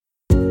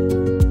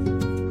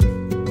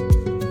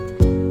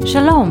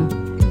Shalom,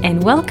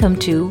 and welcome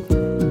to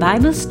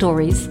Bible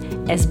Stories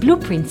as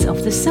Blueprints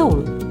of the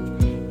Soul,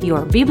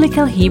 your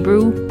Biblical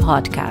Hebrew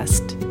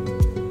podcast.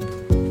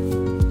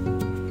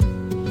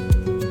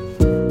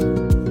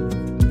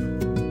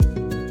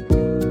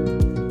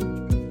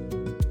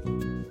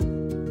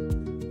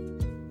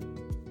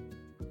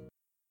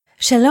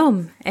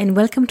 Shalom, and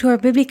welcome to our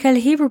Biblical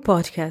Hebrew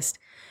podcast.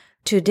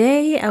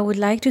 Today, I would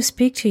like to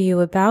speak to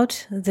you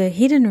about the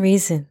hidden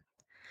reason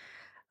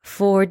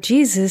for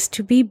Jesus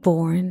to be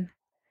born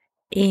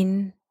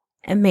in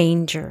a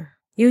manger.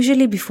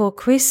 Usually before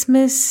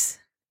Christmas,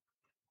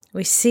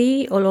 we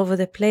see all over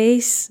the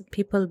place,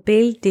 people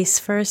build this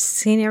first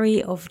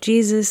scenery of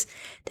Jesus,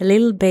 the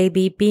little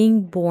baby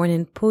being born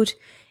and put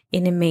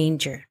in a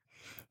manger.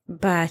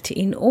 But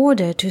in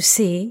order to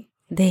see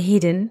the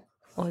hidden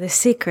or the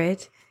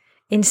secret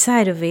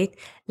inside of it,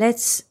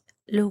 let's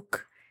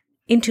look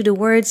into the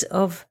words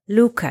of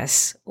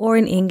Lucas, or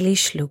in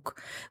English, Luke.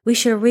 We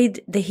shall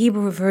read the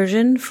Hebrew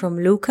version from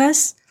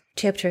Lucas,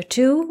 chapter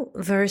 2,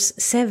 verse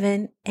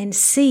 7, and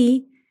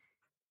see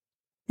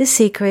the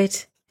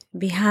secret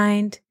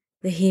behind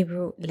the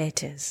Hebrew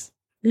letters.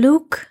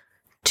 Luke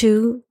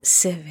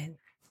 2:7.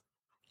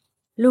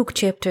 Luke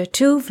chapter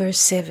 2, verse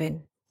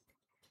 7.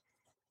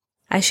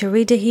 I shall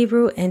read the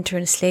Hebrew and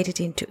translate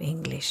it into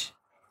English.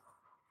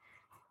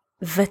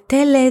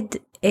 ותלד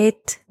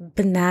את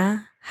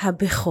בנה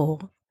הבכור,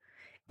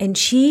 and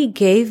she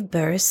gave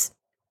birth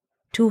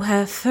to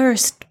her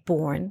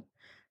firstborn,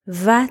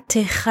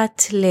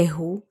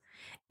 ותחתלהו,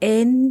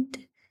 and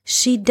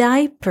she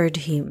diapered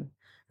him,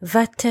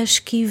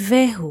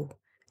 ותשכיבהו,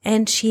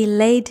 and she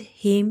laid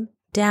him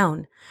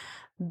down,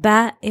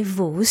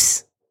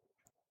 באבוס,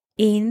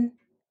 in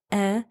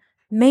a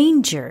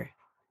manger,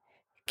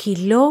 כי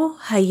לא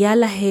היה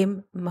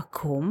להם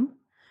מקום,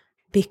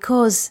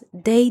 because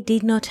they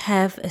did not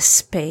have a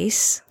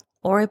space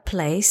or a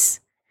place,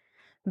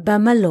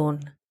 במלון,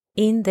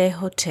 in the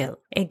hotel.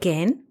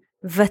 Again,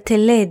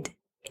 ותלד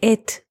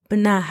את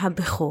בנה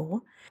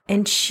הבכור,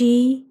 and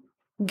she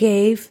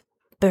gave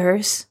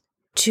birth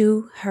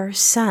to her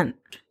son,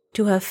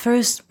 to her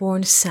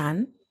firstborn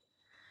son,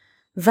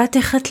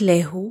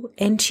 ותחתלהו,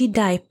 and she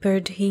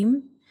diapered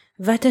him,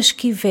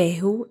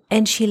 ותשכיבהו,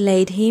 and she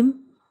laid him,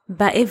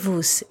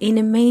 באבוס, in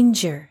a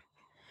manger,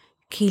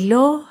 כי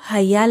לא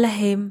היה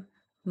להם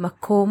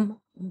מקום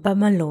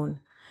במלון,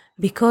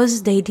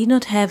 because they did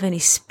not have any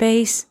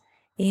space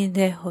in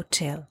the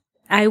hotel.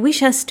 I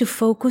wish us to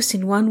focus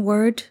in one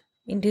word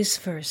in this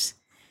verse.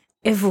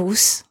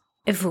 Evus,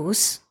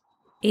 evus,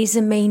 is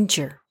a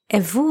manger.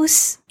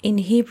 Evus in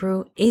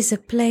Hebrew is a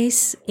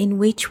place in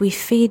which we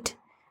feed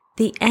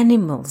the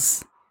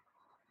animals.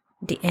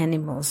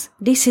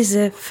 This is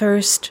a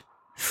first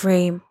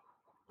frame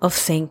of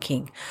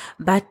thinking.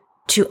 But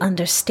to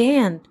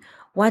understand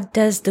what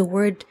does the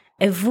word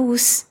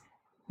evus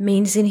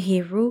means in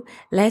Hebrew,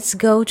 let's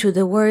go to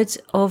the words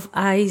of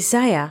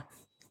Isaiah.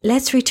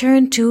 Let's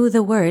return to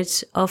the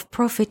words of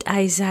Prophet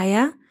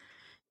Isaiah,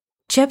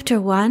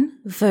 chapter 1,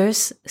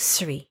 verse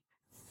 3.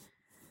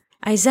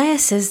 Isaiah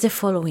says the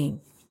following: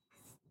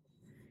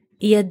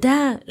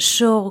 ידע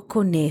שור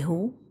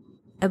קונהו,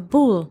 a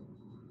bull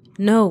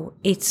know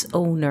its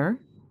owner,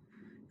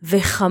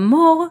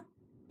 וחמור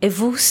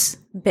אבוס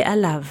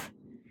בעליו,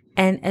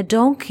 and a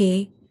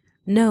donkey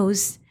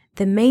knows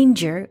the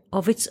manger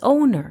of its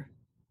owner.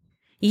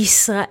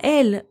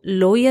 Yisrael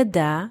lo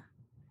yada,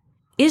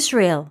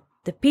 Israel,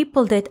 the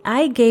people that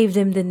I gave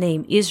them the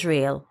name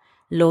Israel,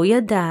 lo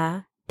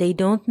yada, they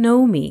don't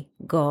know me,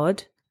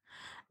 God.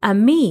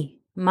 Ami,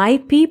 my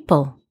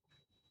people,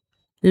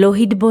 lo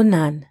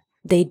hidbonan,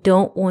 they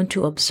don't want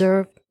to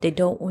observe, they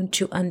don't want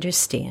to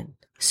understand.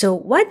 So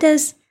what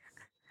does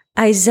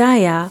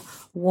Isaiah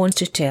want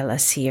to tell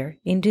us here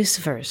in this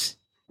verse?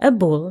 A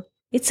bull,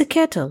 it's a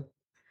cattle.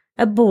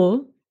 A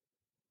bull,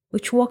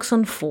 which walks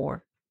on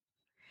four,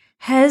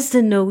 has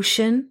the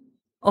notion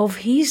of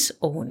his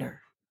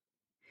owner.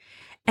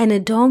 And a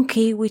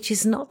donkey, which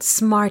is not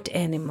smart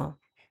animal,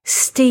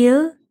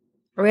 still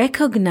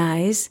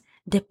recognize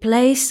the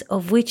place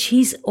of which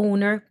his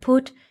owner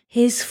put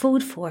his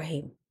food for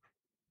him.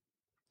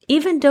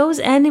 Even those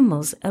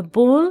animals, a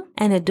bull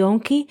and a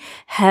donkey,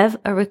 have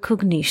a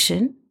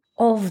recognition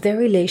of their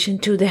relation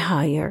to the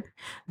higher.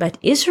 But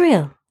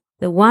Israel,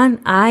 the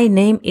one I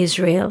name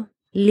Israel,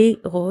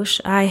 Li Rosh,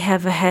 I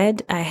have a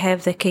head, I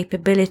have the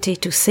capability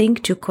to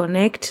think, to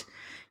connect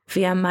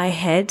via my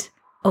head,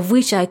 of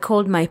which I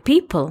called my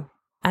people,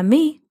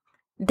 Ami,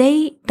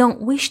 they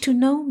don't wish to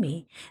know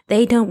me.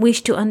 They don't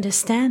wish to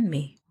understand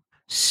me.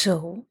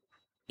 So,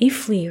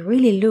 if we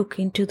really look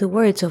into the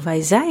words of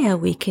Isaiah,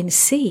 we can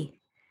see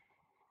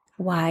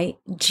why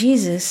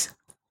Jesus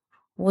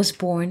was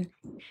born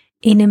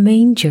in a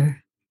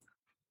manger.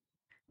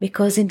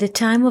 Because in the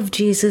time of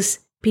Jesus,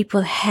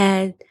 people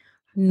had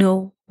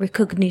no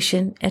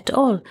recognition at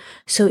all.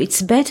 So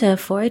it's better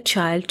for a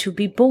child to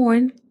be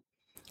born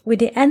with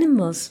the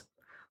animals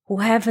who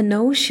have a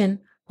notion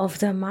of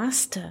the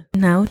master.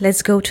 Now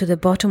let's go to the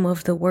bottom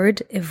of the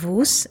word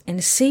evus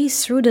and see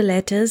through the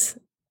letters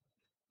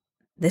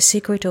the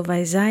secret of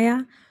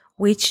Isaiah,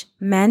 which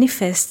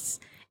manifests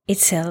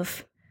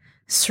itself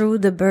through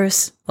the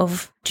birth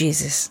of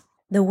Jesus.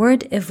 The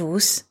word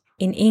Evus,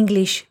 in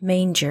English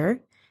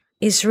manger,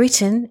 is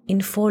written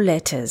in 4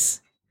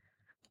 letters: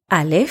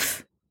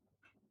 Aleph,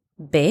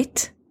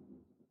 Bet,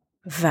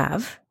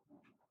 Vav,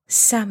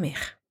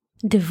 Samech.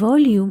 The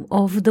volume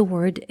of the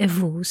word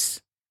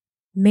Evus,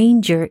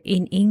 manger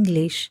in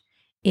English,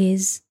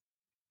 is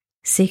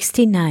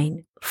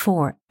 69.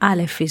 For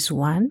Aleph is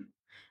 1,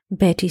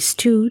 Bet is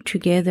 2,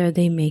 together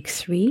they make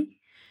 3,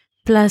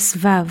 plus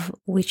Vav,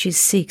 which is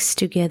 6,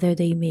 together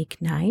they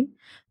make 9,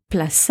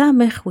 plus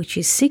Samech, which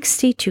is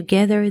 60,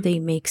 together they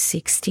make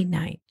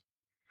 69.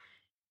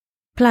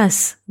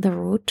 Plus the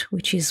root,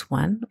 which is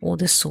 1, or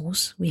the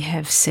source, we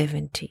have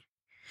 70.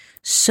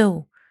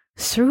 So,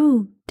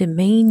 through the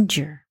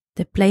manger,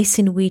 the place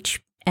in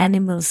which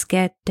animals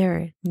get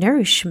their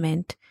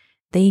nourishment,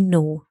 they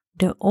know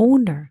the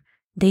owner,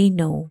 they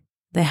know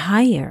the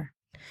hire.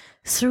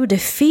 Through the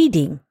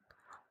feeding,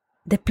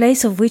 the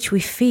place of which we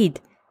feed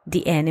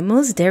the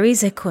animals, there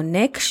is a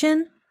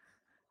connection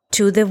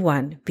to the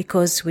one,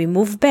 because we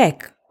move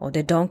back, or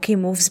the donkey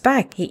moves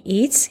back. He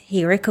eats,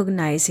 he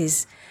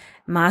recognizes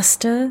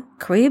master,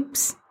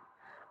 cribs,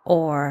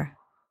 or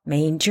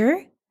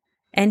manger,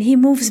 and he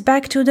moves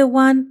back to the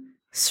one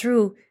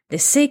through the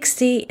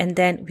 60, and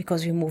then,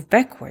 because we move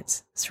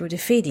backwards through the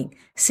feeding,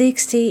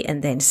 60,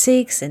 and then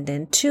 6, and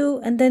then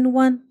 2, and then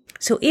 1.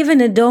 So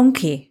even a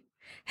donkey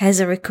has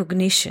a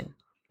recognition,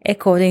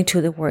 according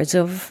to the words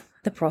of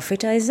the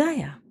prophet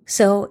Isaiah.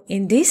 So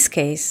in this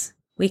case,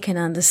 we can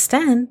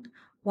understand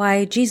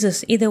why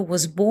Jesus either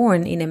was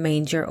born in a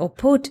manger or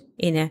put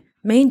in a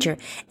manger.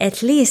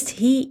 At least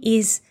he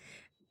is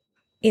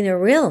in a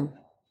realm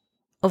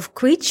of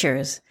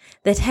creatures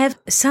that have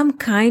some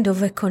kind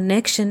of a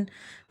connection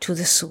to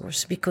the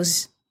source,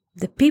 because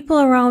the people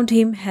around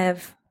him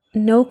have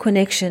no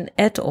connection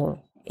at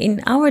all.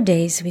 In our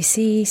days, we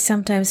see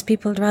sometimes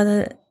people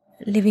rather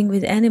living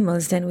with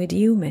animals than with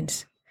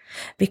humans,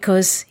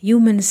 because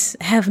humans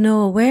have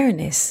no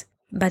awareness.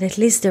 But at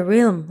least the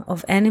realm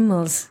of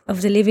animals,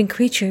 of the living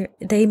creature,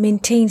 they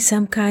maintain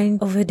some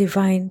kind of a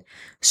divine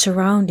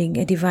surrounding,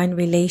 a divine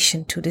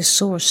relation to the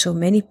source. So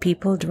many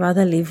people would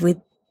rather live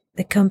with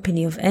the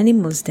company of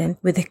animals than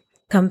with the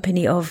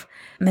company of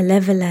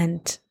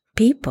malevolent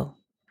people.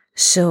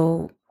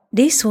 So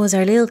this was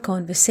our little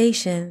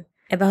conversation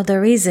about the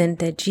reason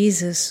that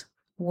Jesus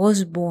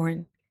was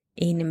born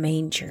in a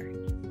manger.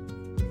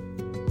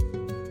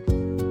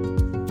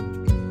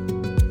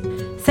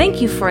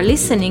 Thank you for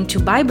listening to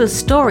Bible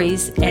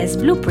Stories as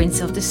Blueprints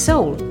of the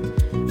Soul.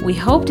 We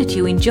hope that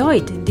you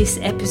enjoyed this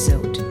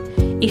episode.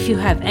 If you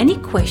have any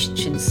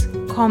questions,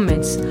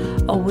 comments,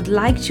 or would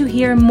like to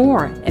hear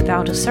more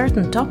about a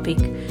certain topic,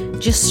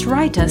 just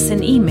write us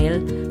an email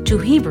to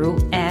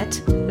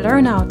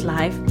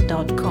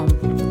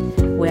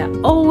hebrew@learnoutlive.com. We are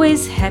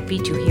always happy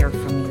to hear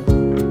from you.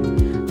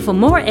 For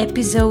more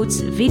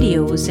episodes,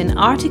 videos, and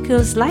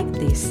articles like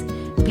this,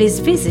 please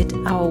visit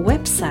our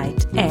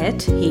website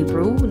at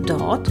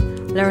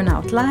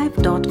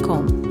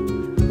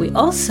hebrew.learnoutlive.com. We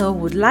also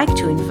would like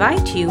to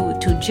invite you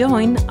to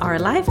join our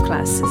live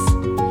classes.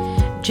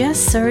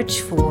 Just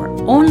search for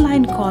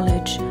Online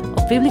College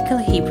of Biblical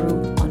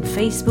Hebrew on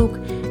Facebook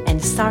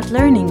and start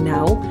learning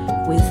now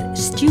with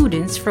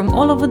students from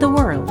all over the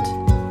world.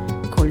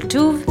 Kol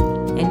Tuv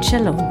and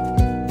Shalom.